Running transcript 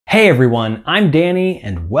Hey everyone, I'm Danny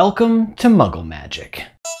and welcome to Muggle Magic.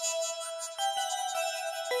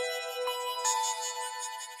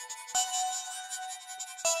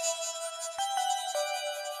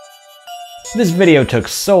 This video took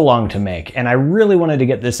so long to make, and I really wanted to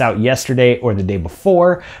get this out yesterday or the day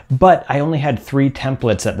before, but I only had 3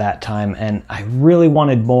 templates at that time, and I really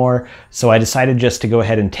wanted more, so I decided just to go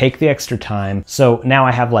ahead and take the extra time. So now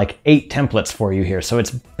I have like 8 templates for you here, so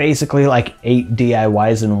it's basically like 8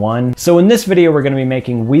 DIYs in one. So in this video, we're going to be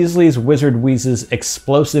making Weasleys Wizard Wheezes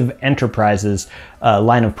Explosive Enterprises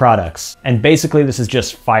line of products. And basically this is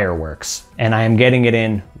just fireworks, and I am getting it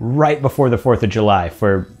in right before the 4th of July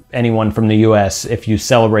for anyone from the US. If you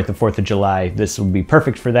celebrate the 4th of July, this will be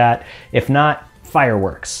perfect for that. If not,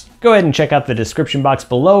 fireworks. Go ahead and check out the description box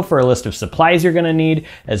below for a list of supplies you're gonna need,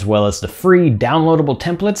 as well as the free downloadable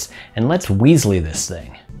templates, and let's Weasley this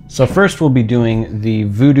thing. So first we'll be doing the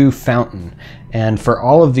Voodoo Fountain. And for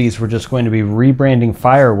all of these, we're just going to be rebranding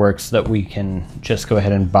fireworks that we can just go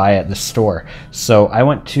ahead and buy at the store. So I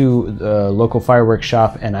went to the local fireworks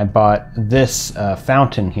shop and I bought this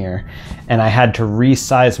fountain here, and I had to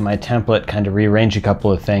resize my template, kind of rearrange a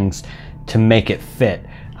couple of things to make it fit.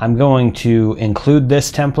 I'm going to include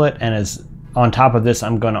this template, and as on top of this,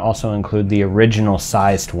 I'm going to also include the original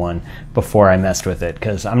sized one before I messed with it,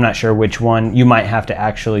 because I'm not sure which one. You might have to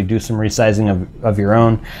actually do some resizing of your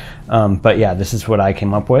own. But yeah, this is what I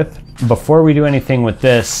came up with. Before we do anything with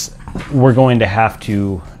this, we're going to have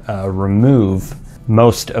to remove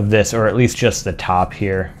most of this, or at least just the top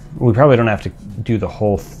here. We probably don't have to do the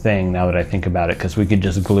whole thing now that I think about it, because we could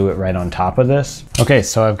just glue it right on top of this. Okay,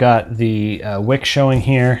 so I've got the wick showing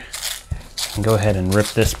here. I can go ahead and rip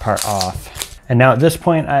this part off. And now at this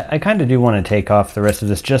point, I kind of do want to take off the rest of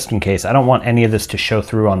this just in case. I don't want any of this to show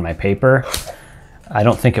through on my paper. I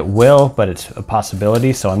don't think it will, but it's a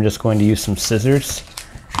possibility. So I'm just going to use some scissors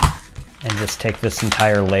and just take this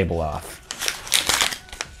entire label off.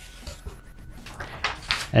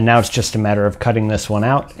 And now it's just a matter of cutting this one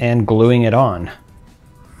out and gluing it on.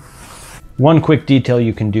 One quick detail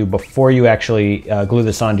you can do before you actually glue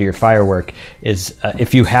this onto your firework is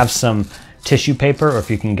if you have some tissue paper, or if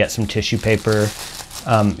you can get some tissue paper,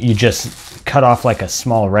 you just cut off like a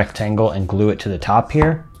small rectangle and glue it to the top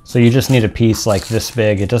here. So you just need a piece like this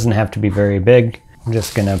big. It doesn't have to be very big. I'm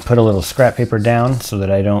just gonna put a little scrap paper down so that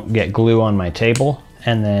I don't get glue on my table,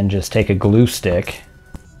 and then just take a glue stick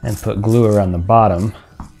and put glue around the bottom.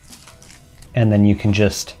 And then you can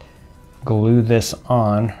just glue this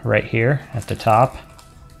on right here at the top.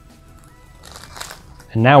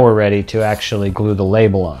 And now we're ready to actually glue the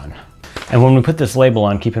label on. And when we put this label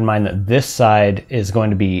on, keep in mind that this side is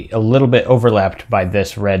going to be a little bit overlapped by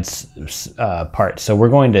this red part. So we're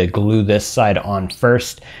going to glue this side on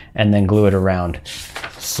first and then glue it around.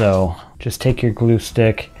 So just take your glue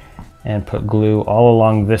stick and put glue all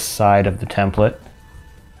along this side of the template.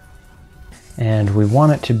 And we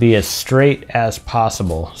want it to be as straight as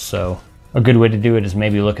possible. So a good way to do it is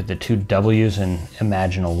maybe look at the 2 W's and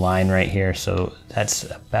imagine a line right here. So that's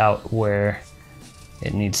about where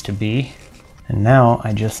it needs to be. And now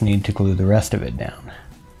I just need to glue the rest of it down.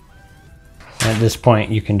 And at this point,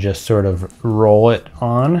 you can just sort of roll it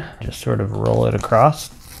on, just sort of roll it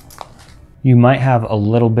across. You might have a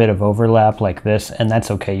little bit of overlap like this, and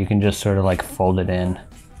that's okay. You can just sort of like fold it in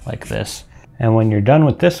like this. And when you're done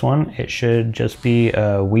with this one, it should just be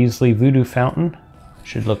a Weasley Voodoo Fountain. It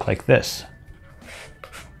should look like this.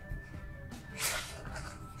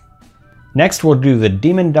 Next, we'll do the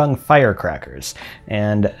Demon Dung Firecrackers.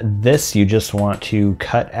 And this you just want to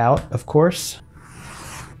cut out, of course.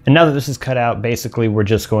 And now that this is cut out, basically we're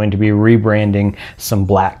just going to be rebranding some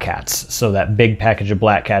Black Cats. So that big package of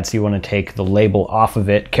Black Cats, you want to take the label off of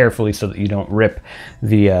it carefully so that you don't rip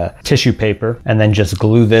the tissue paper, and then just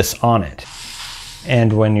glue this on it.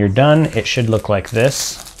 And when you're done, it should look like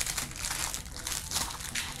this.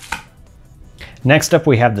 Next up,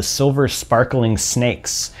 we have the Silver Sparkling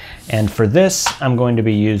Snakes. And for this, I'm going to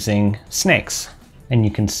be using snakes. And you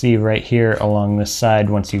can see right here along this side,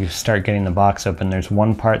 once you start getting the box open, there's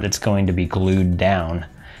one part that's going to be glued down.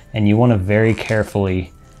 And you want to very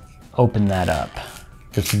carefully open that up.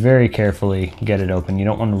 Just very carefully get it open. You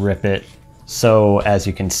don't want to rip it. So as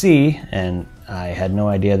you can see, and I had no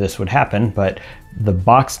idea this would happen, but the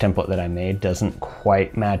box template that I made doesn't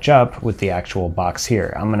quite match up with the actual box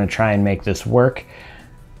here. I'm gonna try and make this work,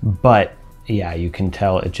 but yeah, you can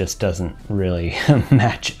tell it just doesn't really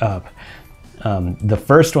match up. The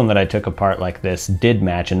first one that I took apart like this did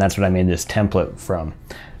match, and that's what I made this template from.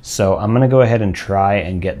 So I'm gonna go ahead and try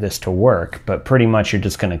and get this to work, but pretty much you're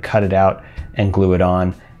just gonna cut it out and glue it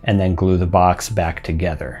on, and then glue the box back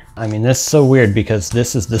together. I mean, this is so weird because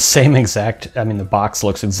this is the same exact, I mean, the box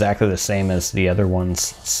looks exactly the same as the other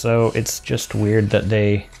ones. So it's just weird that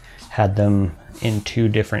they had them in two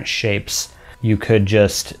different shapes. You could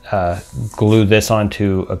just glue this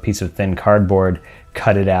onto a piece of thin cardboard,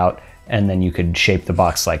 cut it out, and then you could shape the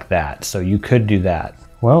box like that. So you could do that.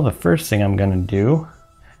 Well, the first thing I'm gonna do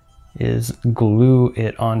is glue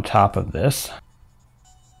it on top of this.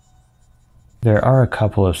 There are a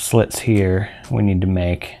couple of slits here we need to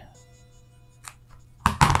make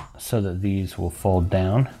so that these will fold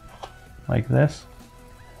down like this.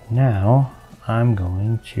 Now I'm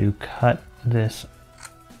going to cut this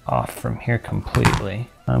off from here completely.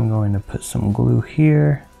 I'm going to put some glue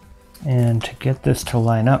here, and to get this to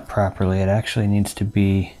line up properly, it actually needs to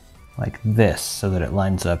be like this so that it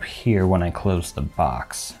lines up here when I close the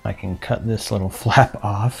box. I can cut this little flap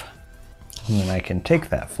off, and then I can take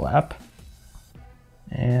that flap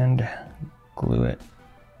and glue it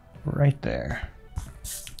right there.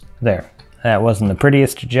 There. That wasn't the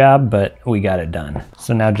prettiest job, but we got it done.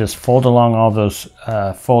 So now just fold along all those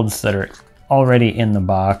folds that are already in the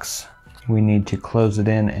box. We need to close it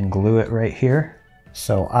in and glue it right here.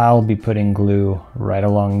 So I'll be putting glue right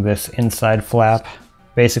along this inside flap,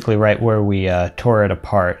 basically right where we tore it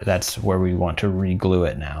apart. That's where we want to re-glue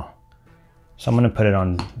it now. So I'm going to put it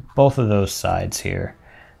on both of those sides here,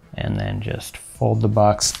 and then just fold the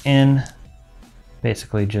box in,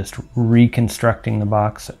 basically just reconstructing the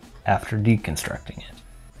box after deconstructing it.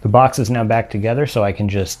 The box is now back together, so I can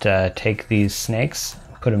just take these snakes,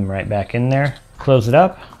 put them right back in there, close it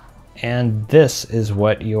up, and this is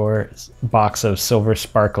what your box of silver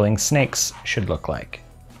sparkling snakes should look like.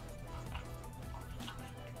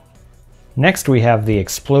 Next we have the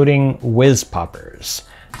exploding whiz-poppers.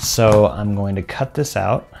 So I'm going to cut this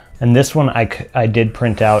out. And this one I did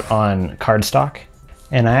print out on cardstock.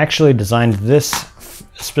 And I actually designed this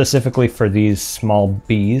specifically for these small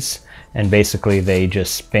bees. And basically they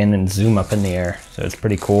just spin and zoom up in the air. So it's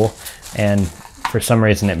pretty cool. And for some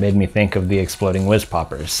reason it made me think of the exploding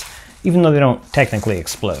whiz-poppers, even though they don't technically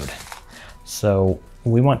explode. So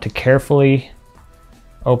we want to carefully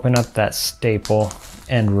open up that staple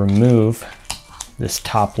and remove this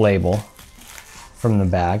top label from the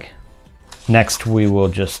bag. Next we will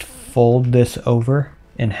just fold this over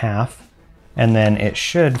in half, and then it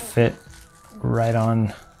should fit right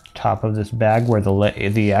on top of this bag where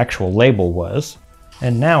the actual label was.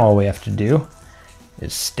 And now all we have to do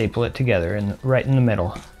is staple it together right in the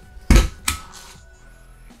middle.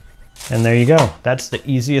 And there you go. That's the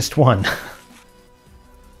easiest one.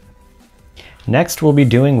 Next we'll be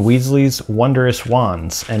doing Weasley's Wondrous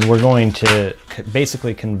Wands, and we're going to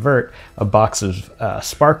basically convert a box of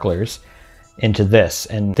sparklers into this,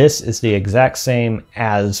 and this is the exact same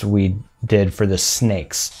as we did for the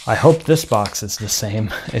snakes. I hope this box is the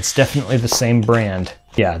same. It's definitely the same brand.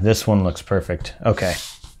 Yeah, this one looks perfect. Okay.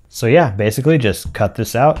 So yeah, basically just cut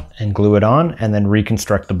this out and glue it on, and then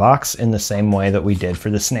reconstruct the box in the same way that we did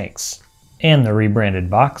for the snakes. And the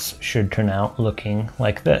rebranded box should turn out looking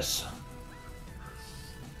like this.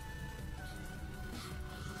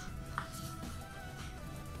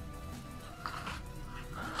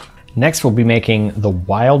 Next we'll be making the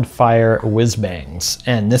Wildfire whiz-bangs,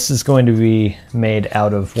 and this is going to be made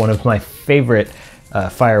out of one of my favorite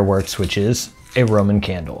fireworks, which is a Roman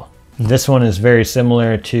candle. This one is very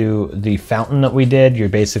similar to the fountain that we did. You're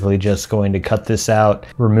basically just going to cut this out,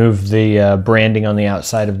 remove the branding on the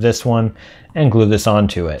outside of this one, and glue this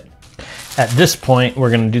onto it. At this point,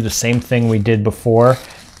 we're going to do the same thing we did before,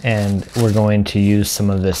 and we're going to use some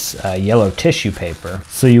of this yellow tissue paper.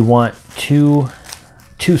 So you want two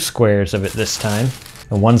squares of it this time.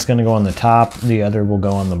 The one's going to go on the top, the other will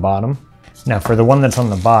go on the bottom. Now for the one that's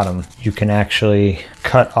on the bottom, you can actually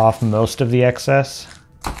cut off most of the excess,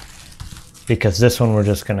 because this one we're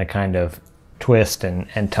just going to kind of twist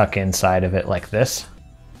and tuck inside of it like this.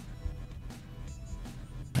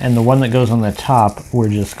 And the one that goes on the top, we're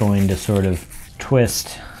just going to sort of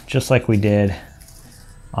twist just like we did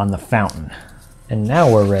on the fountain. And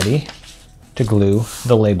now we're ready to glue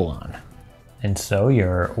the label on. And so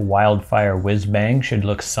your Wildfire whiz-bang should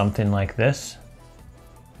look something like this.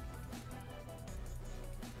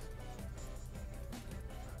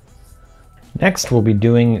 Next we'll be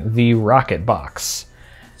doing the rocket box,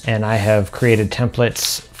 and I have created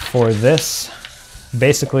templates for this.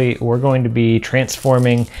 Basically we're going to be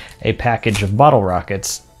transforming a package of bottle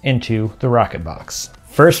rockets into the rocket box.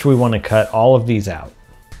 First we want to cut all of these out,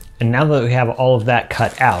 and now that we have all of that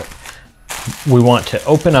cut out, we want to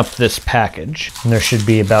open up this package, and there should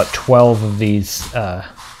be about 12 of these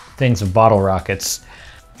things of bottle rockets.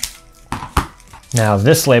 Now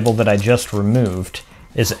this label that I just removed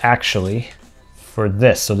is actually for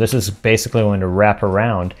this. So this is basically going to wrap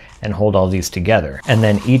around and hold all these together. And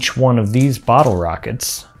then each one of these bottle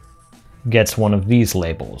rockets gets one of these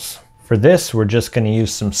labels. For this, we're just going to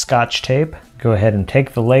use some Scotch tape. Go ahead and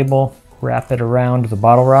take the label, wrap it around the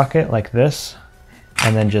bottle rocket like this,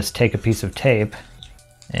 and then just take a piece of tape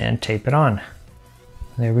and tape it on.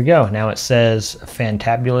 There we go. Now it says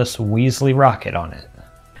Fantabulous Weasley Rocket on it.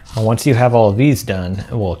 And once you have all of these done,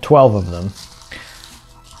 well, 12 of them,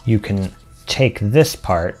 you can take this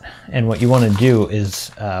part, and what you want to do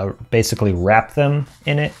is basically wrap them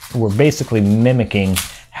in it. We're basically mimicking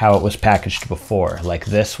how it was packaged before, like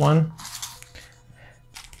this one.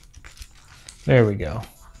 There we go.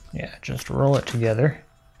 Yeah, just roll it together.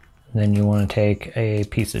 Then you want to take a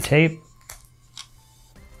piece of tape,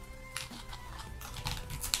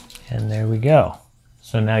 and there we go.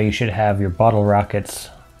 So now you should have your bottle rockets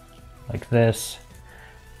like this,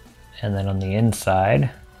 and then on the inside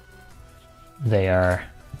they are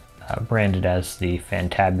branded as the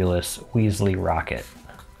Fantabulous Weasley Rocket.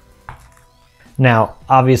 Now,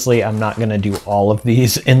 obviously I'm not gonna do all of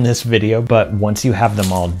these in this video, but once you have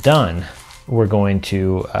them all done, we're going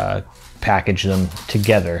to package them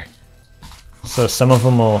together. So some of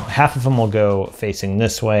them half of them will go facing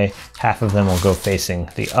this way, half of them will go facing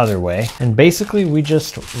the other way. And basically we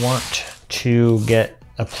just want to get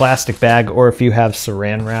a plastic bag, or if you have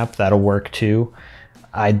saran wrap, that'll work too.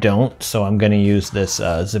 I don't, so I'm gonna use this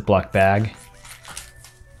Ziploc bag.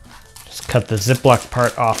 Just cut the Ziploc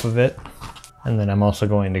part off of it. And then I'm also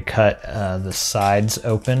going to cut the sides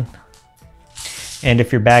open. And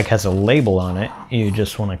if your bag has a label on it, you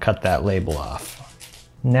just want to cut that label off.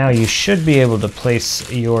 Now you should be able to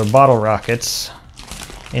place your bottle rockets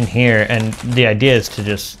in here, and the idea is to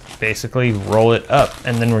just basically roll it up,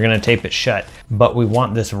 and then we're going to tape it shut. But we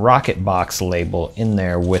want this rocket box label in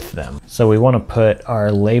there with them. So we want to put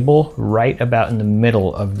our label right about in the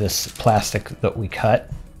middle of this plastic that we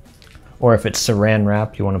cut. Or if it's saran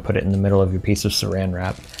wrap, you want to put it in the middle of your piece of saran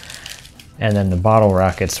wrap. And then the bottle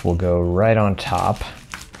rockets will go right on top.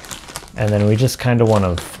 And then we just kind of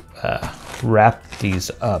want to wrap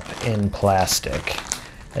these up in plastic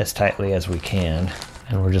as tightly as we can.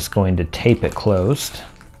 And we're just going to tape it closed.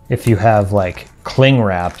 If you have like cling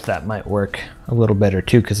wrap, that might work a little better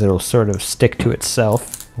too, because it'll sort of stick to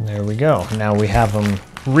itself. And there we go. Now we have them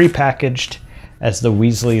repackaged as the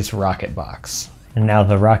Weasleys Rocket Box. And now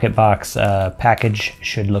the Rocket Box package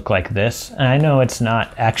should look like this. And I know it's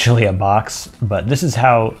not actually a box, but this is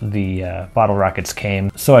how the bottle rockets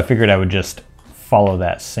came. So I figured I would just follow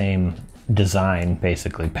that same design,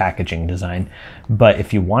 basically packaging design. But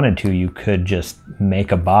if you wanted to, you could just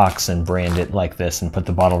make a box and brand it like this and put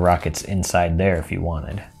the bottle rockets inside there if you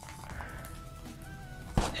wanted.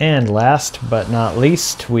 And last but not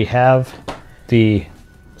least, we have the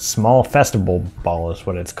small festival ball is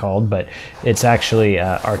what it's called, but it's actually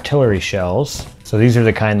artillery shells. So these are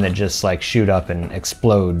the kind that just like shoot up and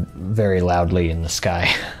explode very loudly in the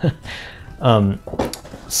sky.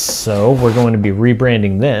 So we're going to be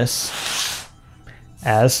rebranding this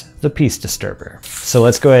as the Peace Disturber. So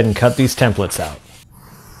let's go ahead and cut these templates out.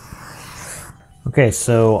 Okay,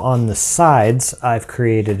 so on the sides, I've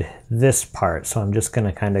created this part. So I'm just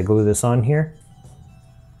gonna kind of glue this on here.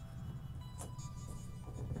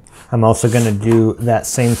 I'm also gonna do that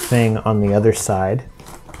same thing on the other side.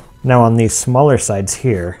 Now on these smaller sides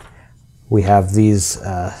here, we have these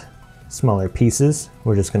smaller pieces.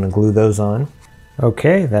 We're just gonna glue those on.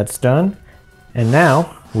 Okay, that's done. And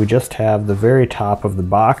now we just have the very top of the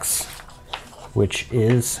box, which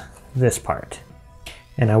is this part.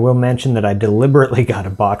 And I will mention that I deliberately got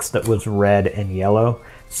a box that was red and yellow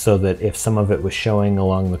so that if some of it was showing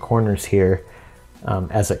along the corners here,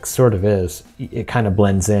 as it sort of is, it kind of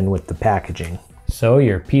blends in with the packaging. So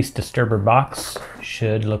your Peace Disturber box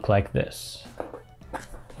should look like this.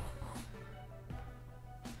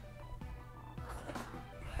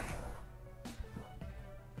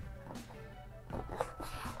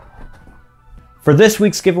 For this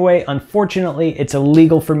week's giveaway, unfortunately, it's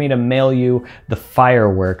illegal for me to mail you the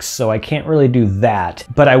fireworks, so I can't really do that.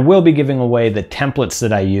 But I will be giving away the templates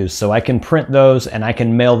that I use, so I can print those and I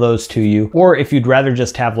can mail those to you. Or if you'd rather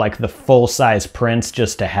just have like the full-size prints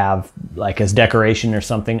just to have like as decoration or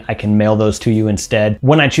something, I can mail those to you instead.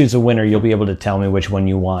 When I choose a winner, you'll be able to tell me which one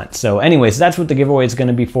you want. So anyways, that's what the giveaway is going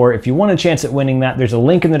to be for. If you want a chance at winning that, there's a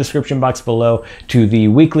link in the description box below to the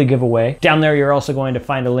weekly giveaway. Down there, you're also going to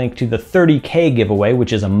find a link to the 30K giveaway,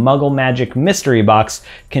 which is a Muggle Magic mystery box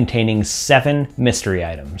containing 7 mystery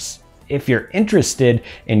items. If you're interested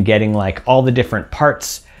in getting like all the different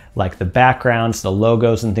parts like the backgrounds, the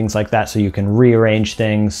logos, and things like that, so you can rearrange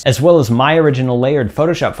things, as well as my original layered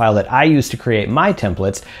Photoshop file that I use to create my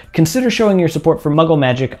templates, consider showing your support for Muggle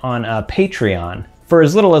Magic on Patreon. For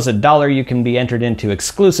as little as $1, you can be entered into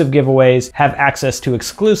exclusive giveaways, have access to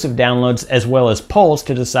exclusive downloads, as well as polls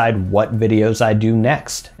to decide what videos I do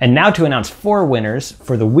next. And now to announce 4 winners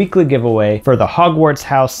for the weekly giveaway for the Hogwarts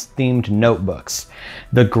House themed notebooks.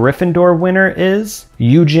 The Gryffindor winner is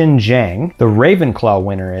Yujin Zhang. The Ravenclaw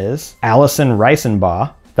winner is Allison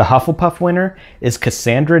Reisenbaugh. The Hufflepuff winner is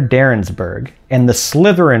Cassandra Derensberg. And the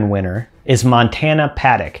Slytherin winner is Montana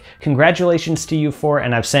Paddock. Congratulations to you 4,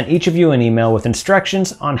 and I've sent each of you an email with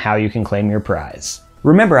instructions on how you can claim your prize.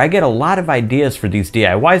 Remember, I get a lot of ideas for these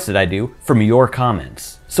DIYs that I do from your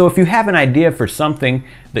comments. So if you have an idea for something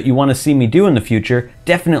that you want to see me do in the future,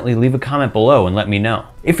 definitely leave a comment below and let me know.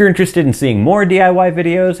 If you're interested in seeing more DIY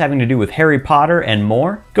videos having to do with Harry Potter and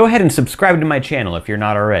more, go ahead and subscribe to my channel if you're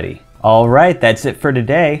not already. Alright, that's it for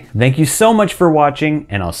today. Thank you so much for watching,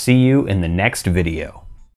 and I'll see you in the next video.